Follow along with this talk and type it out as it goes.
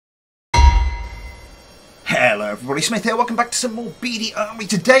Hello everybody, Smith here, welcome back to some more BD Armory.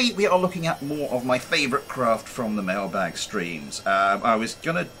 Today we are looking at more of my favourite craft from the Mailbag streams. I was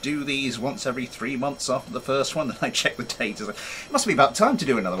going to do these once every 3 months after the first one, then I checked the date. It must be about time to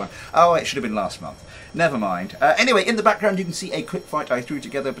do another one. Oh, it should have been last month. Never mind. Anyway, in the background you can see a quick fight I threw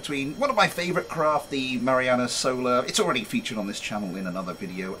together between one of my favourite craft, the Mariana Solar. It's already featured on this channel in another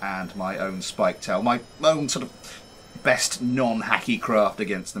video, and my own spike tail, my own sort of best non-hacky craft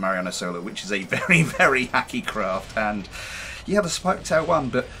against the Mariana Solar, which is a very, very hacky craft. And yeah, the spike tail won,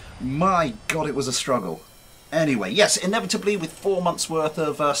 but my god, it was a struggle. Anyway, yes, inevitably with 4 months worth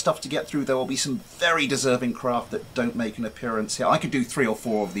of stuff to get through, there will be some very deserving craft that don't make an appearance here. I could do 3 or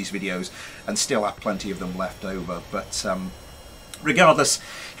 4 of these videos and still have plenty of them left over, but regardless,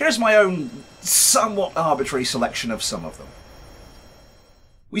 here's my own somewhat arbitrary selection of some of them.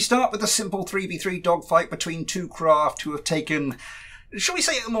 We start with a simple 3v3 dogfight between two craft who have taken, shall we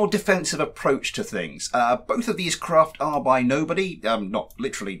say, a more defensive approach to things. Both of these craft are by nobody, not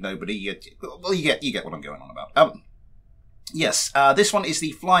literally nobody. Well, you get what I'm going on about. Yes, this one is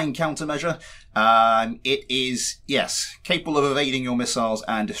the flying countermeasure. It is, yes, capable of evading your missiles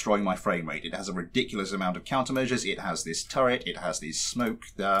and destroying my frame rate. It has a ridiculous amount of countermeasures. It has this turret. It has these smoke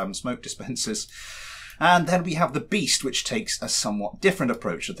dispensers. And then we have the Beast, which takes a somewhat different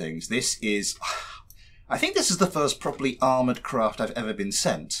approach to things. This is, I think this is the first properly armoured craft I've ever been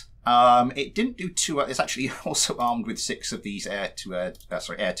sent. It didn't do too well. It's actually also armed with 6 of these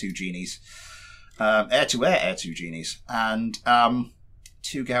air-to-air 2 genies. Air-to-air 2 genies. And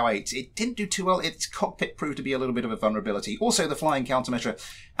 2 GAU-8s. It didn't do too well. Its cockpit proved to be a little bit of a vulnerability. Also, the flying countermeasure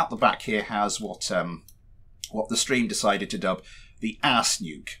out the back here has what the stream decided to dub the ass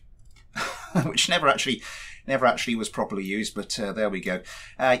nuke. Which never actually was properly used, but there we go.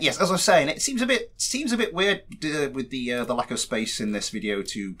 Yes, as I was saying, it seems a bit weird with the lack of space in this video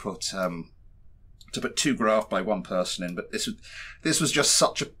to put 2 graft by 1 person in, but this was just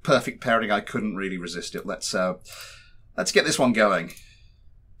such a perfect pairing I couldn't really resist it. Let's get this one going.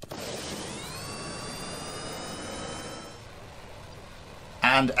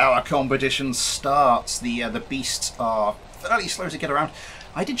 And our competition starts. The beasts are fairly slow to get around.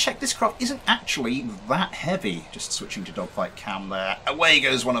 I did check, this craft isn't actually that heavy. Just switching to dogfight cam there. Away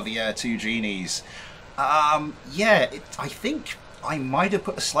goes one of the Air 2 genies. Yeah, I think I might have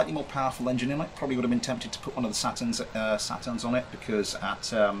put a slightly more powerful engine in it. Probably would have been tempted to put one of the Saturns on it, because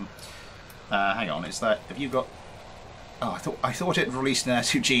at hang on, is that, have you got, oh, I thought it released an Air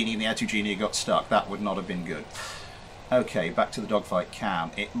 2 genie and the Air 2 genie got stuck. That would not have been good. Okay, back to the dogfight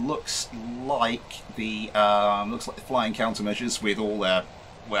cam. It looks like the flying countermeasures with all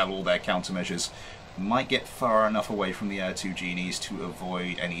their countermeasures might get far enough away from the Air 2 genies to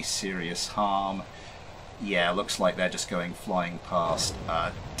avoid any serious harm. Yeah, looks like they're just going flying past.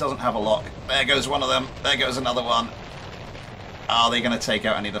 Doesn't have a lock. There goes one of them. There goes another one. Are they going to take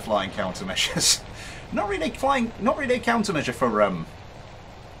out any of the flying countermeasures? Not really a countermeasure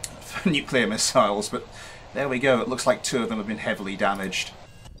for nuclear missiles, but there we go. It looks like 2 of them have been heavily damaged.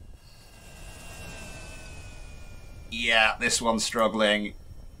 Yeah, this one's struggling.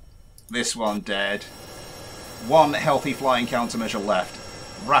 This one dead. 1 healthy flying countermeasure left.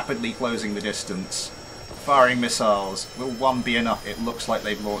 Rapidly closing the distance. Firing missiles. Will 1 be enough? It looks like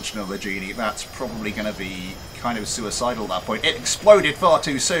they've launched another genie. That's probably going to be kind of suicidal at that point. It exploded far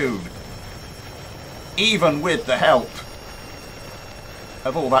too soon. Even with the help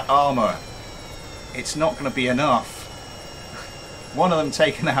of all that armour, it's not going to be enough. 1 of them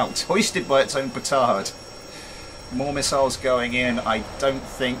taken out, hoisted by its own petard. More missiles going in. I don't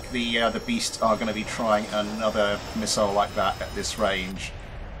think the beasts are going to be trying another missile like that at this range.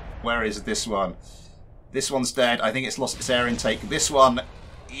 Where is this one? This one's dead. I think it's lost its air intake. This one,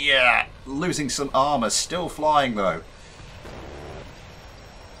 yeah, losing some armour. Still flying though.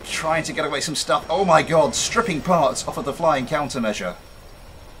 Trying to get away some stuff. Oh my god, stripping parts off of the flying countermeasure.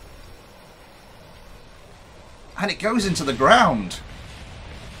 And it goes into the ground.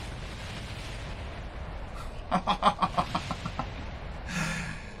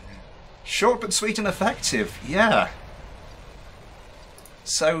 Short but sweet and effective, yeah.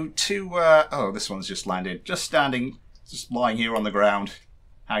 So oh, this one's just landed. Just standing, just lying here on the ground.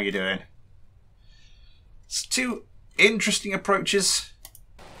 How you doing? It's 2 interesting approaches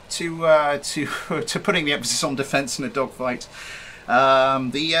to putting the emphasis on defense in a dogfight.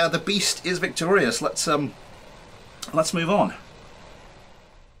 The beast is victorious. Let's move on.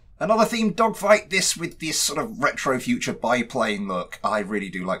 Another themed dogfight, this with this sort of retro future biplane look. I really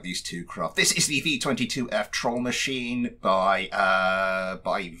do like these 2 craft. This is the V-22F Troll Machine by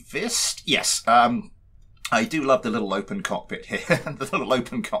Vist. Yes, I do love the little open cockpit here. The little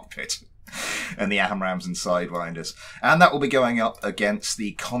open cockpit. and the AMRAAMs and Sidewinders. And that will be going up against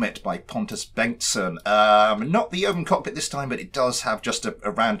the Comet by Pontus Bengtsson. Not the open cockpit this time, but it does have just a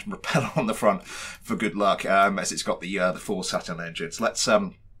random propeller on the front for good luck, as it's got the 4 Saturn engines. Let's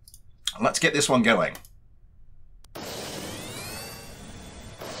get this one going.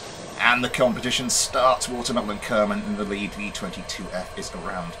 And the competition starts. Watermelon and Kerman in the lead. V22F is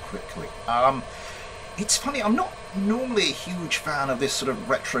around quickly. It's funny, I'm not normally a huge fan of this sort of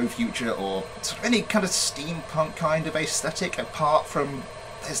retro future or sort of any kind of steampunk kind of aesthetic, apart from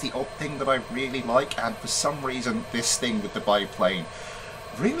there's the odd thing that I really like, and for some reason this thing with the biplane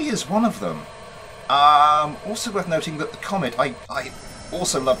really is one of them. Also worth noting that the Comet, I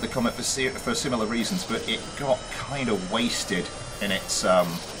also love the Comet for similar reasons, but it got kind of wasted in its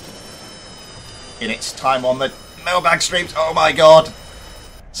time on the Mailbag streams. Oh my god!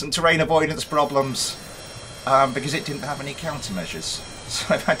 Some terrain avoidance problems, because it didn't have any countermeasures.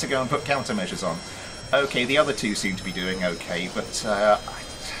 So I've had to go and put countermeasures on. Okay, the other two seem to be doing okay, but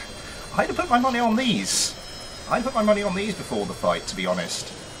I'd have put my money on these. I'd put my money on these before the fight, to be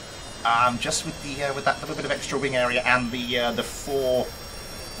honest. Just with the with that little bit of extra wing area and the four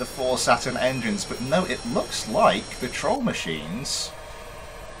Saturn engines. But no, it looks like the troll machines,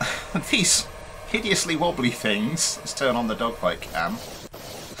 these hideously wobbly things. Let's turn on the dogfight cam.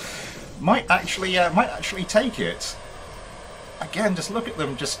 Might actually take it. Again, just look at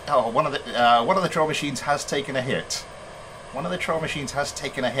them. Just one of the troll machines has taken a hit. One of the troll machines has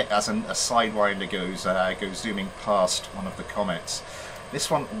taken a hit as a Sidewinder goes zooming past one of the Comets. This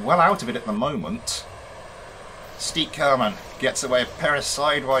one well out of it at the moment. Steek Kerman gets away. A pair of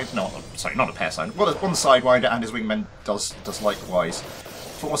Sidewinder. No, sorry, not a pair of Sidewinder. Well, one Sidewinder and his wingman does likewise,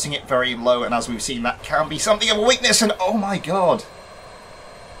 forcing it very low. And as we've seen, that can be something of a weakness. And oh my god.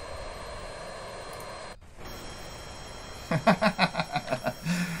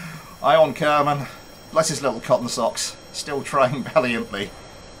 Eye on Kerman. Bless his little cotton socks. Still trying valiantly.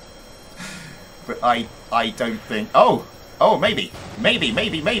 But I don't think... Oh, maybe. Maybe.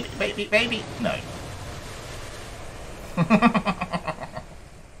 No.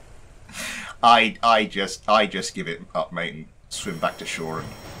 I just give it up, mate, and swim back to shore and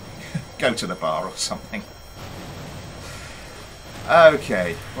go to the bar or something.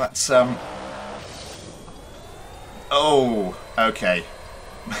 Okay, let's Oh, okay.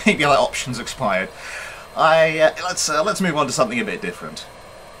 Maybe that option's expired. Let's move on to something a bit different.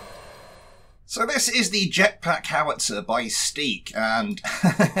 So this is the Jetpack Howitzer by Steek, and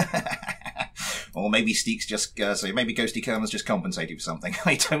or maybe Steek's just so maybe Ghosty Kerman's just compensating for something.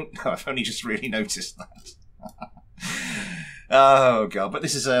 I don't know. I've only just really noticed that. Oh god! But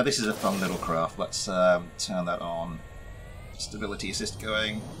this is a fun little craft. Let's turn that on. Stability assist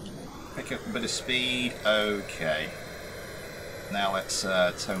going. Pick up a bit of speed. Okay. Now let's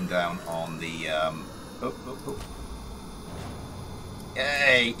tone down on the.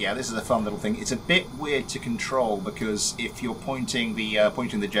 Yay! Yeah, this is a fun little thing. It's a bit weird to control because if you're pointing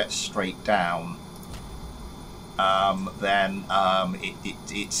the jet straight down, then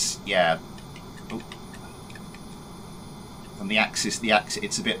it's yeah. And the axis,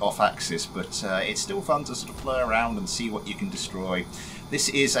 it's a bit off axis, but it's still fun to sort of play around and see what you can destroy. This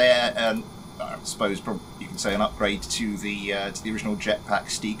is I suppose you can say an upgrade to the original jetpack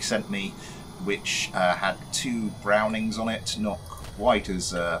Steek sent me, which had 2 Brownings on it, not quite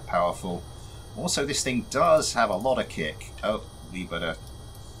as powerful. Also, this thing does have a lot of kick. Oh, we better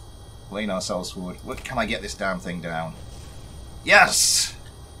plane ourselves forward. What can I get this damn thing down? Yes!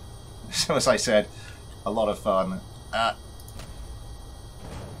 So as I said, a lot of fun.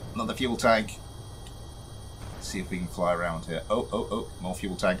 Another fuel tank. Let's see if we can fly around here. Oh, more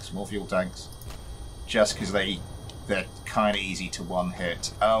fuel tanks. Just because they're kind of easy to one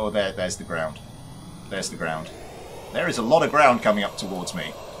hit. Oh, there's the ground. There's the ground. There is a lot of ground coming up towards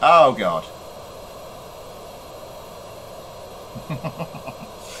me. Oh god.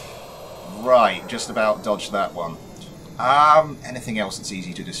 Right, just about dodged that one. Anything else that's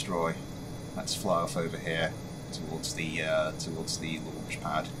easy to destroy? Let's fly off over here towards the launch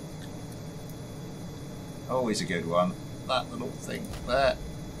pad. Always a good one. That little thing there.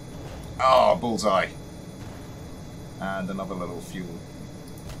 Oh, bullseye. And another little fuel.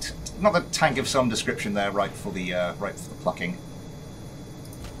 Another tank of some description there, right for the plucking.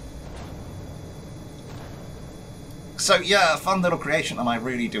 So yeah, fun little creation, and I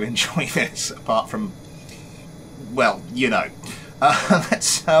really do enjoy this. Apart from, well, you know,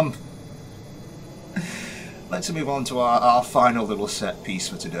 let's move on to our final little set piece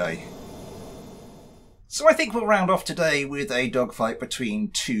for today. So I think we'll round off today with a dogfight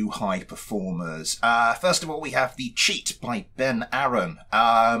between two high performers. First of all, we have the Cheat by Ben Aaron,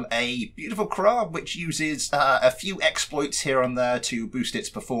 a beautiful craft which uses a few exploits here and there to boost its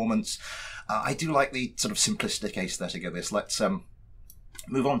performance. I do like the sort of simplistic aesthetic of this. Let's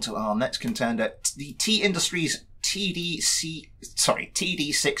move on to our next contender, the T Industries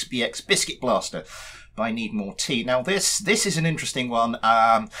TD6BX Biscuit Blaster by Need More Tea. Now this is an interesting one.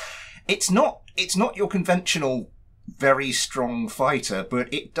 It's not your conventional very strong fighter,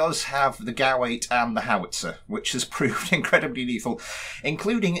 but it does have the Gowate and the Howitzer, which has proved incredibly lethal,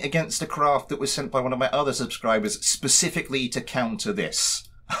 including against a craft that was sent by one of my other subscribers specifically to counter this,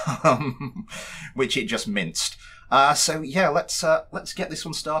 which it just minced. So yeah, let's get this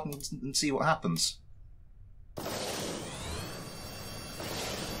one started and see what happens.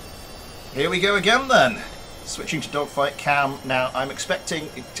 Here we go again then. Switching to dogfight cam. Now I'm expecting.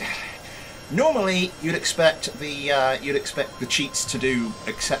 Normally you'd expect the cheats to do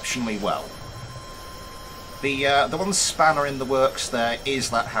exceptionally well. The one spanner in the works there is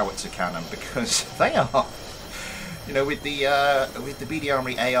that howitzer cannon, because they are, you know, with the BD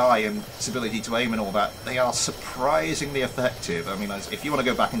Armory AI and its ability to aim and all that, they are surprisingly effective. I mean, if you want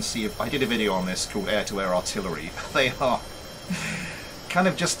to go back and see, I did a video on this called Air-to-Air Artillery. They are kind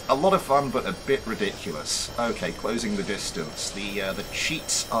of just a lot of fun, but a bit ridiculous. Okay, closing the distance. The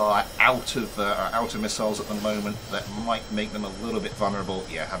cheats are out of missiles at the moment. That might make them a little bit vulnerable.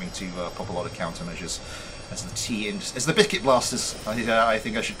 Yeah, having to pop a lot of countermeasures as the Biscuit Blasters, I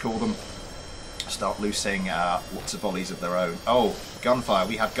think I should call them, start loosing lots of volleys of their own. Oh, gunfire!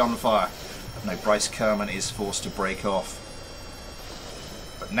 We have gunfire. No, Bryce Kerman is forced to break off,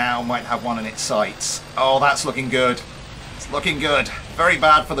 but now might have one in its sights. Oh, that's looking good. Looking good. Very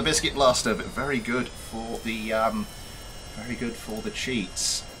bad for the Biscuit Blaster, but very good for the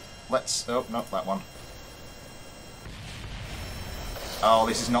cheats. Let's. Oh, not that one. Oh,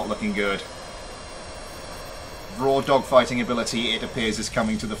 this is not looking good. Raw dogfighting ability, it appears, is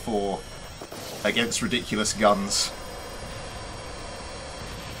coming to the fore against ridiculous guns.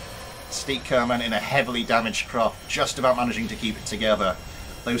 Steve Kerman in a heavily damaged craft, just about managing to keep it together.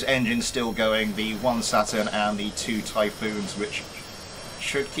 Those engines still going, the 1 Saturn and the 2 Typhoons, which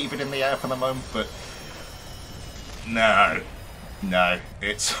should keep it in the air for the moment, but no,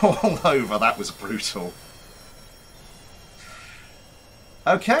 it's all over. That was brutal.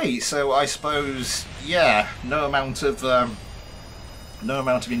 Okay, so I suppose, yeah, no amount of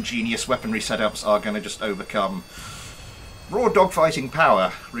ingenious weaponry setups are going to just overcome raw dogfighting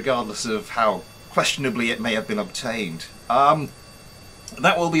power, regardless of how questionably it may have been obtained.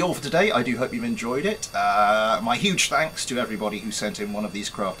 That will be all for today. I do hope you've enjoyed it. My huge thanks to everybody who sent in one of these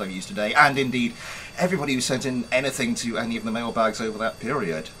craft I've used today, and indeed everybody who sent in anything to any of the mailbags over that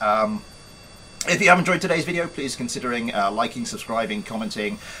period. If you have enjoyed today's video, please considering liking, subscribing,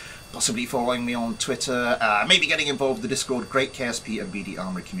 commenting, possibly following me on Twitter, maybe getting involved with the Discord, great KSP and BD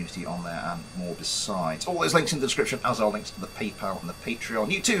Armory community on there, and more besides. All those links in the description, as are links to the PayPal and the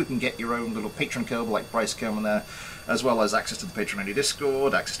Patreon. You too can get your own little Patreon Kerbal like Bryce Kerman there, as well as access to the Patreon-only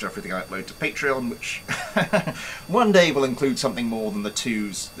Discord, access to everything I upload to Patreon, which one day will include something more than the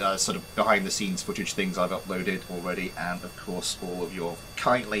sort of behind-the-scenes footage things I've uploaded already, and of course all of your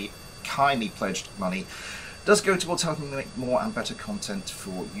kindly pledged money does go towards helping me make more and better content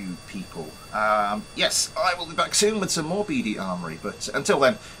for you people. Yes, I will be back soon with some more BD Armory, but until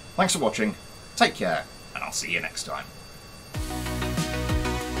then, thanks for watching, take care, and I'll see you next time.